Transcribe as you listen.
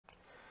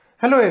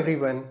Hello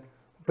everyone,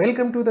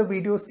 welcome to the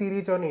video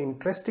series on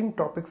interesting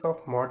topics of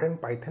modern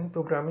Python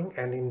programming,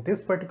 and in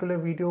this particular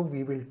video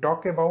we will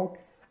talk about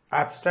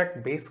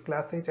abstract base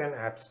classes and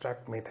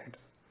abstract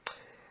methods.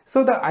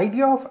 So the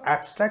idea of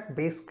abstract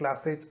base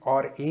classes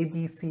or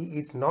ABC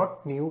is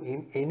not new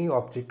in any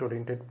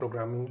object-oriented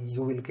programming.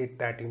 You will get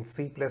that in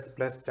C++,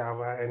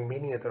 Java and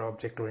many other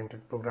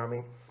object-oriented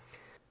programming.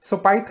 So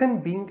Python,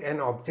 being an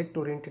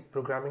object-oriented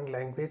programming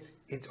language,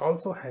 is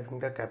also having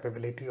the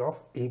capability of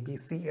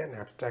ABC and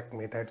abstract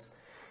methods.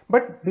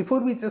 But before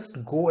we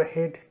just go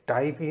ahead,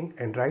 dive in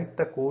and write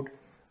the code,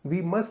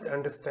 we must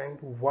understand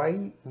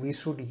why we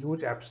should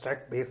use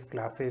abstract base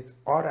classes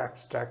or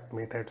abstract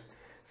methods.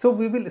 So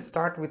we will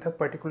start with a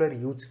particular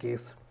use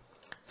case.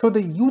 So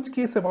the use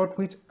case about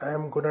which I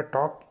am gonna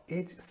talk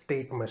is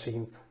state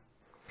machines.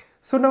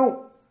 So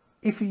now,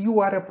 if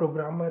you are a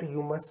programmer,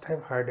 you must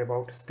have heard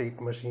about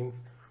state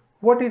machines.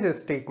 What is a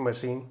state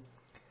machine?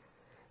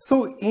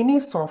 So any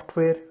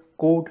software,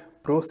 code,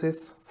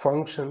 process,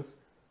 functions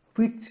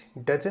which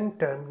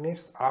doesn't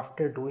terminate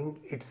after doing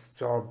its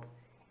job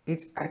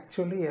is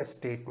actually a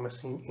state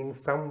machine in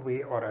some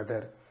way or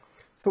other.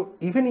 So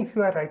even if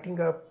you are writing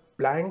a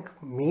blank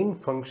main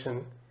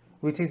function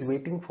which is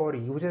waiting for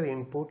user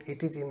input,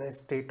 it is in a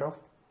state of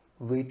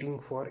waiting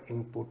for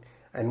input,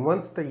 and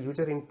once the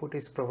user input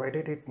is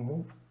provided, it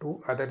moves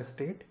to other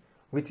state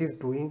which is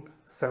doing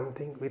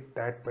something with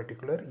that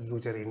particular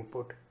user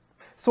input.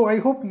 So I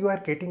hope you are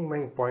getting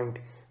my point.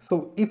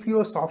 So if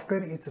your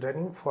software is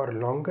running for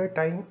longer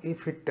time,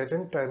 if it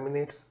doesn't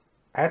terminate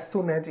as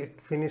soon as it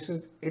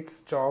finishes its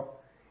job,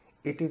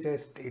 it is a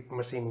state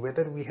machine,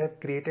 whether we have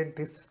created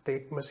this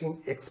state machine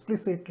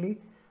explicitly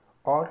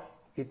or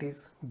it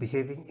is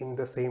behaving in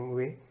the same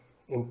way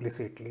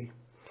implicitly.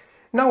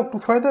 Now, to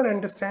further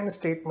understand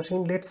state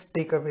machine, let's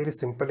take a very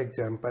simple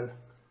example.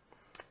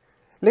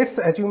 Let's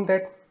assume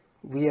that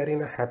we are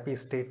in a happy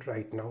state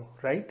right now,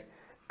 right?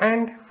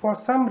 And for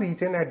some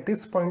reason at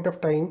this point of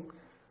time,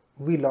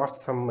 we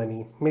lost some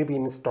money, maybe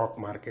in stock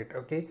market,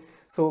 okay?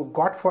 So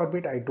God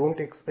forbid, I don't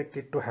expect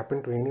it to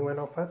happen to any one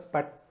of us,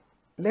 but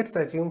let's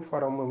assume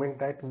for a moment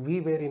that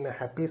we were in a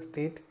happy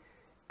state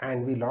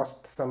and we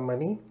lost some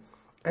money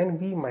and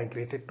we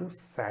migrated to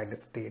sad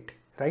state,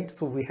 right?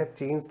 So we have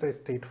changed the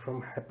state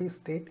from happy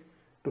state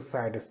to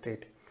sad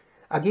state.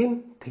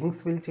 Again,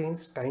 things will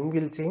change, time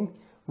will change.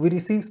 We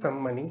received some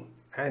money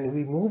and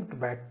we moved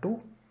back to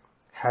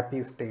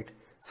happy state.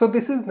 So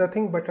this is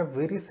nothing but a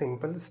very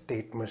simple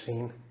state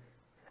machine.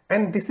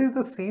 And this is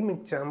the same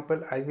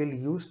example I will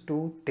use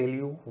to tell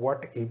you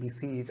what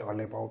ABC is all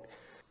about.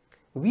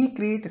 We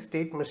create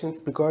state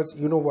machines because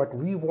you know what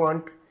we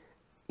want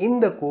in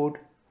the code.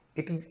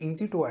 It is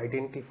easy to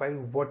identify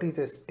what is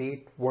a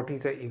state, what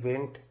is an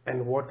event,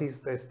 and what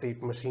is the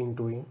state machine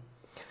doing.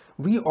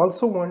 We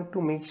also want to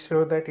make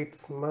sure that it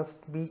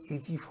must be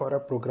easy for a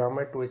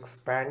programmer to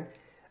expand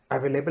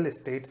available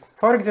states.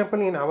 For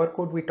example, in our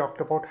code, we talked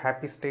about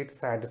happy state,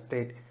 sad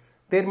state.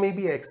 There may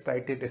be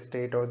excited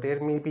state or there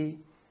may be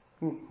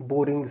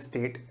boring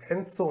state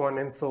and so on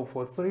and so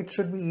forth. So it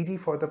should be easy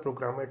for the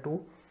programmer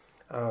to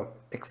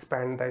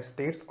expand the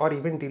states or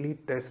even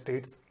delete the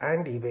states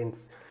and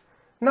events.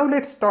 Now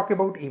let's talk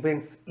about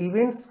events.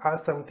 Events are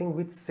something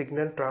which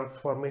signal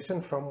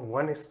transformation from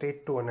one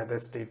state to another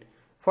state.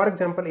 For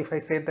example, if I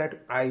say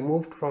that I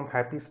moved from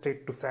happy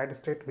state to sad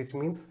state, which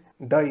means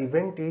the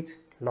event is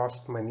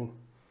lost money.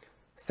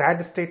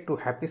 Sad state to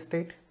happy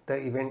state, the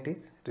event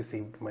is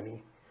received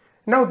money.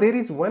 Now there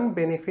is one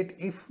benefit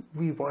if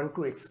we want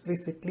to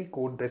explicitly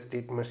code the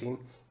state machine.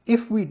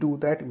 If we do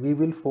that, we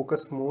will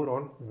focus more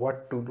on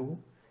what to do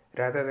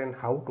rather than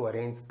how to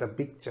arrange the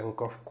big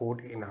chunk of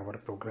code in our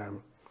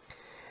program.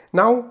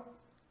 Now,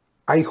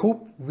 I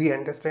hope we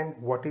understand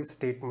what is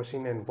state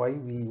machine and why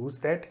we use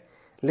that.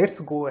 Let's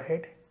go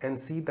ahead and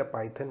see the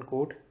Python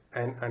code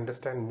and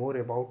understand more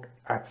about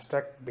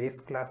abstract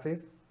base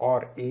classes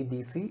or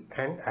ABC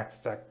and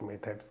abstract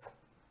methods.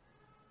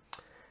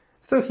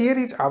 So here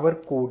is our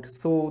code.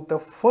 So the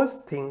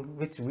first thing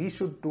which we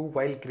should do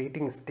while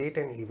creating state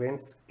and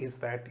events is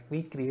that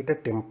we create a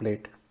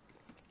template.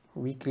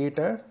 We create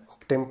a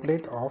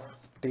template of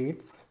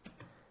states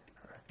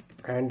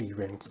and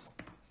events.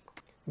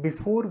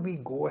 Before we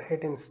go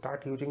ahead and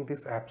start using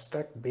this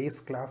abstract base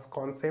class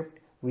concept,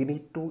 we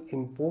need to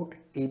import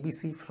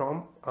ABC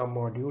from a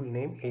module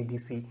named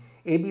ABC.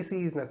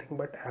 ABC is nothing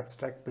but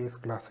abstract base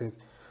classes.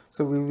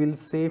 So we will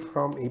say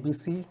from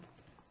ABC,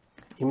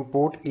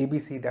 import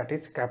ABC, that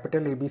is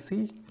capital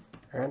ABC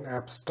and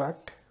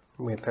abstract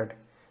method.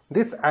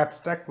 This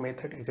abstract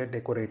method is a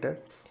decorator,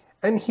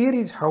 and here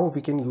is how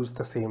we can use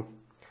the same.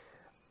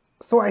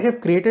 So I have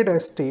created a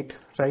state,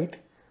 right,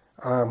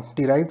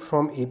 derived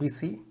from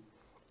ABC,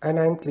 and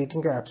I am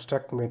creating an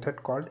abstract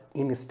method called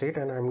inState,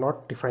 and I am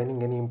not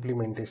defining any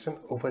implementation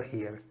over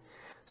here.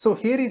 So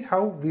here is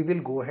how we will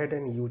go ahead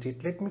and use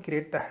it. Let me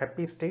create the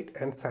happy state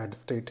and sad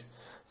state.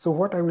 So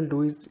what I will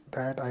do is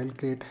that I will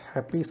create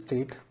happy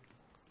state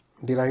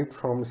derived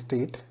from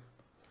state,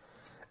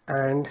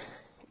 and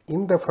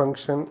in the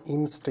function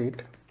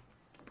inState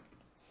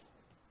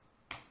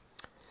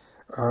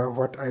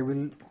what I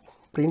will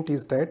print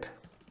is that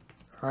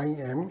I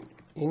am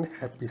in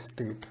happy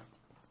state.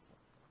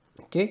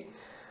 Okay,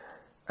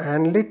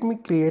 and let me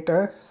create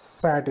a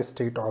sad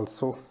state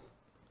also.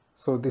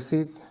 So this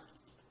is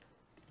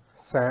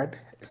sad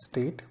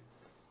state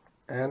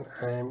and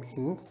I am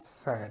in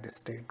sad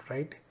state,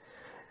 right?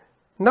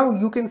 Now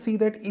you can see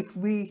that if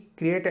we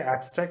create an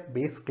abstract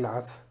base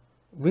class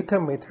with a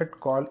method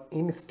called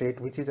inState,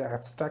 which is an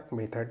abstract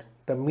method,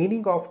 the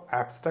meaning of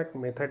abstract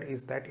method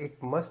is that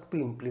it must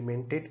be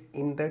implemented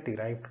in the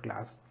derived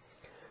class.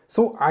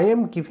 So I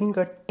am giving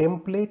a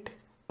template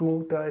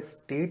to the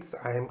states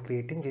I am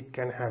creating. It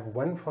can have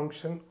one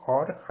function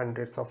or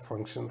hundreds of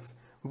functions,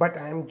 but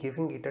I am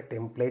giving it a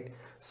template.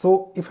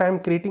 So if I am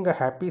creating a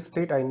happy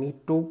state, I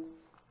need to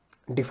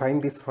define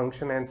this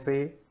function and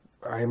say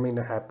I am in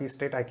a happy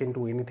state. I can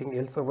do anything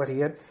else over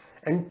here.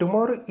 And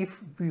tomorrow, if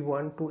we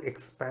want to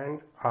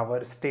expand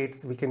our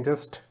states, we can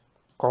just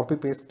copy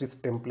paste this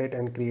template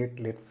and create,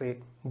 let's say,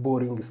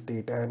 boring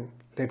state, and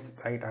let's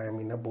write I am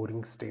in a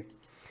boring state.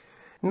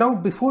 Now,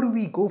 before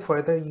we go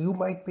further, you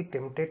might be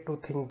tempted to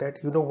think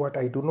that, you know what,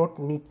 I do not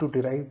need to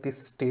derive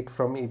this state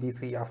from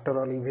ABC. After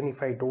all, even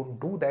if I don't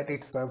do that,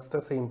 it serves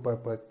the same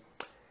purpose.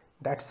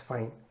 That's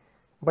fine.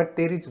 But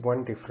there is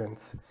one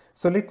difference.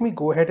 So let me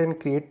go ahead and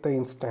create the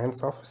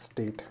instance of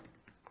state.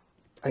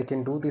 I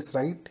can do this,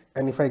 right?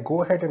 And if I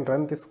go ahead and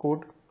run this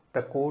code,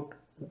 the code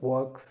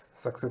works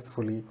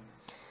successfully.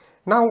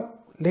 Now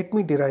let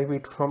me derive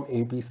it from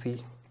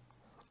ABC.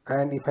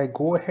 And if I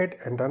go ahead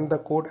and run the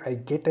code, I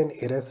get an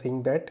error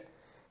saying that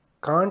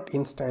can't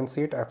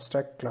instantiate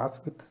abstract class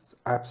with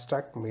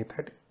abstract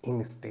method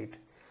in state.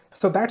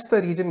 So that's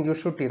the reason you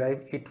should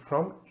derive it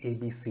from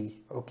ABC.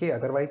 Okay,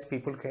 otherwise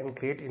people can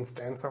create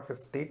instance of a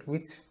state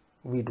which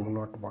we do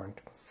not want.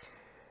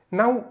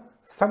 Now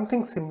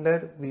something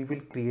similar we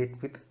will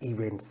create with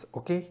events.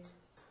 Okay,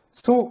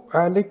 so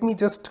let me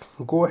just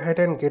go ahead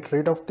and get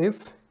rid of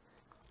this,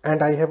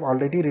 and I have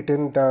already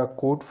written the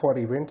code for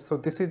event. So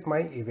this is my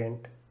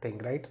event thing,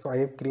 right? So I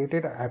have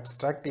created an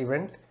abstract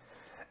event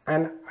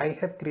and I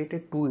have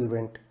created two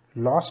events,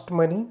 lost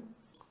money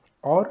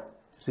or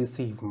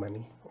receive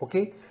money.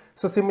 Okay,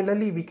 so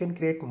similarly we can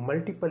create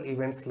multiple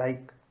events.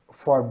 Like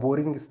for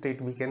boring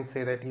state, we can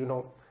say that, you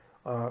know,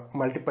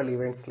 multiple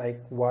events like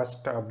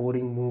watched a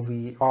boring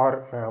movie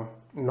or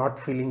not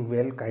feeling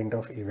well kind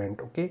of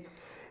event. Okay,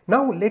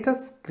 now let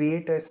us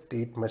create a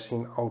state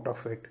machine out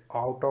of it,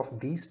 out of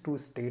these two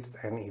states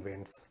and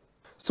events.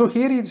 So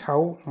here is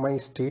how my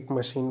state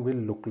machine will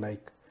look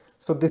like.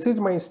 So this is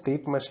my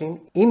state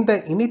machine. In the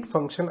init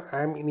function,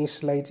 I am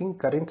initializing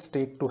current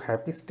state to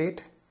happy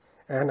state,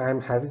 and I am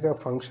having a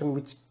function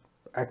which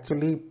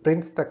actually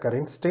prints the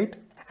current state.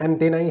 And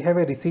then I have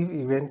a receive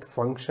event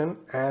function,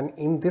 and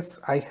in this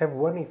I have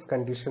one if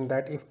condition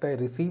that if the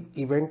receive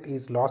event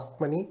is lost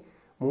money,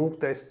 move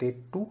the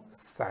state to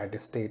sad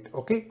state.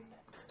 Okay,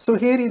 so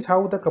here is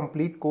how the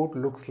complete code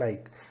looks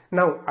like.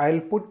 Now I'll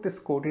put this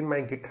code in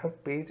my GitHub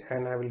page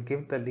and I will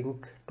give the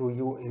link to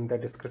you in the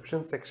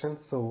description section.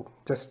 So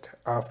just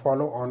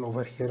follow on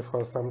over here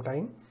for some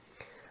time.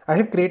 I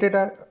have created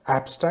an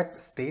abstract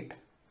state,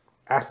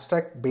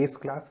 abstract base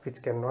class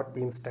which cannot be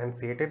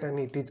instantiated, and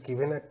it is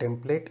given a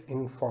template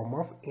in form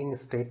of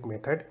inState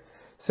method.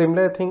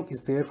 Similar thing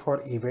is there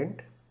for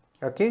event.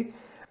 Okay,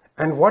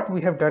 and what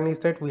we have done is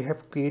that we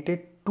have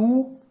created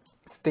two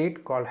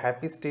state called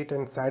happy state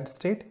and sad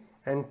state,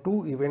 and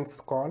two events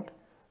called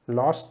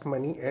lost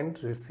money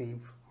and receive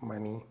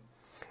money.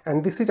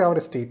 And this is our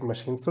state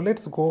machine. So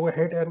let's go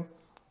ahead and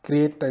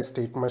create the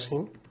state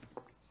machine.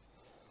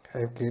 I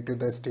have created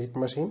the state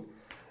machine.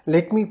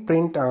 Let me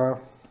print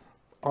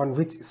on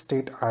which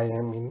state I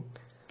am in.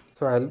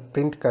 So I'll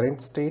print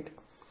current state.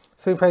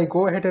 So if I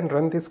go ahead and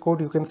run this code,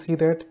 you can see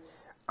that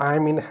I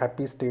am in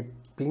happy state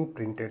being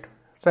printed,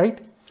 right?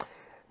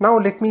 Now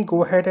let me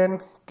go ahead and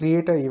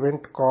create an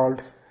event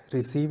called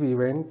receive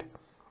event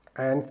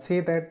and say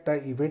that the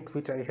event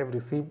which I have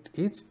received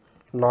is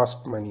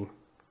lost money.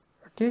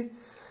 Okay,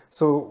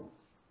 so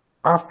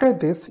after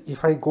this,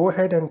 if I go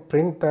ahead and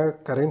print the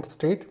current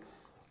state,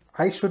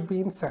 I should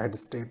be in sad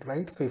state,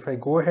 right? So if I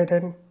go ahead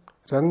and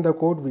run the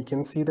code, we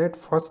can see that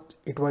first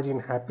it was in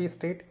happy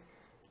state,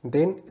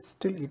 then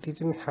still it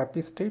is in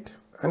happy state.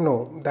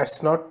 No,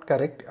 that's not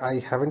correct. I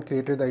haven't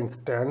created the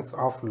instance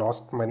of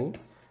lost money.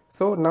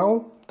 So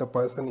now the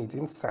person is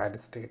in sad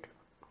state.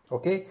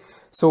 Okay,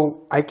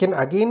 so I can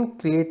again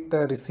create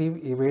the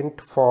receive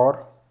event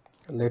for,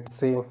 let's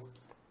say,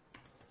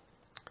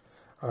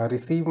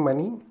 receive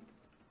money,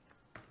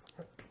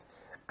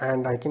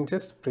 and I can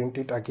just print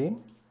it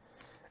again.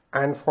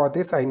 And for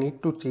this I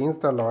need to change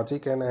the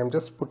logic, and I'm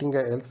just putting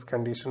a else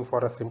condition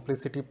for a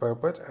simplicity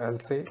purpose. I'll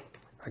say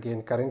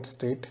again current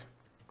state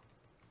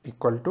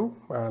equal to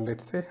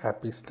let's say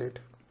happy state.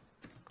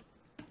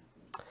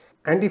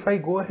 And if I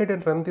go ahead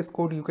and run this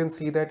code, you can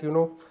see that, you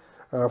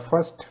know,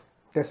 first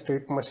the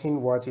state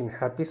machine was in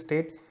happy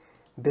state,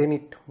 then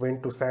it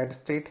went to sad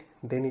state,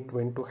 then it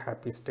went to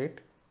happy state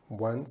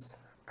once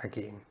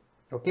again.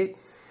 Okay,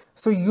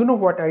 So you know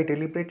what, I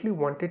deliberately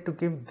wanted to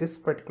give this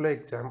particular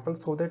example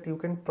so that you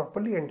can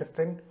properly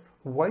understand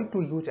why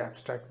to use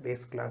abstract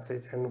base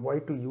classes and why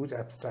to use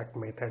abstract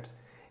methods.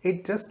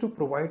 It just to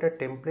provide a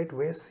template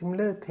where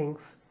similar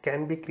things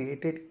can be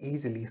created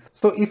easily.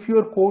 So if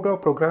your code or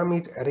program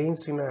is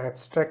arranged in an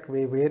abstract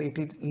way where it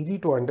is easy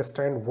to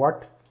understand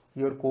what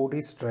your code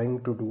is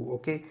trying to do,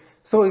 okay?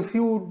 So if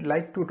you would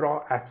like to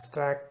draw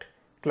abstract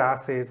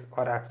classes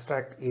or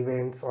abstract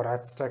events or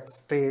abstract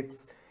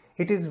states,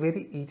 it is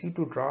very easy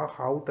to draw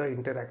how the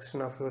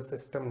interaction of your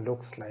system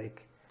looks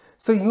like.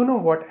 So you know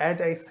what, as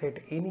I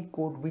said, any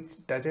code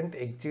which doesn't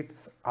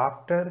exist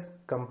after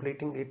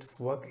completing its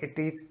work, it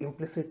is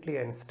implicitly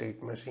a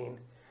state machine.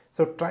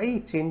 So try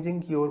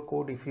changing your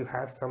code if you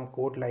have some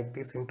code like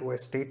this into a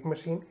state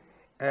machine,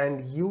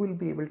 and you will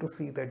be able to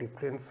see the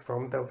difference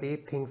from the way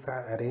things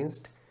are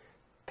arranged,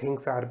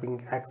 things are being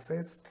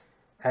accessed,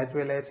 as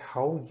well as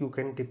how you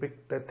can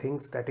depict the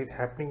things that is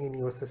happening in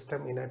your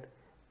system in a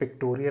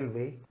pictorial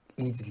way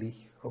easily.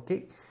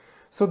 Okay,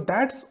 so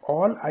that's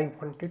all I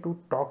wanted to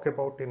talk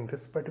about in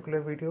this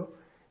particular video.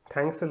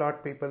 Thanks a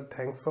lot people,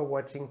 thanks for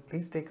watching.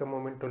 Please take a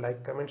moment to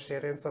like, comment,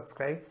 share and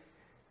subscribe.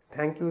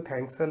 Thank you,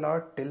 thanks a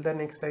lot. Till the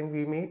next time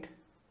we meet,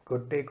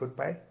 good day,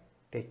 goodbye,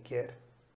 take care.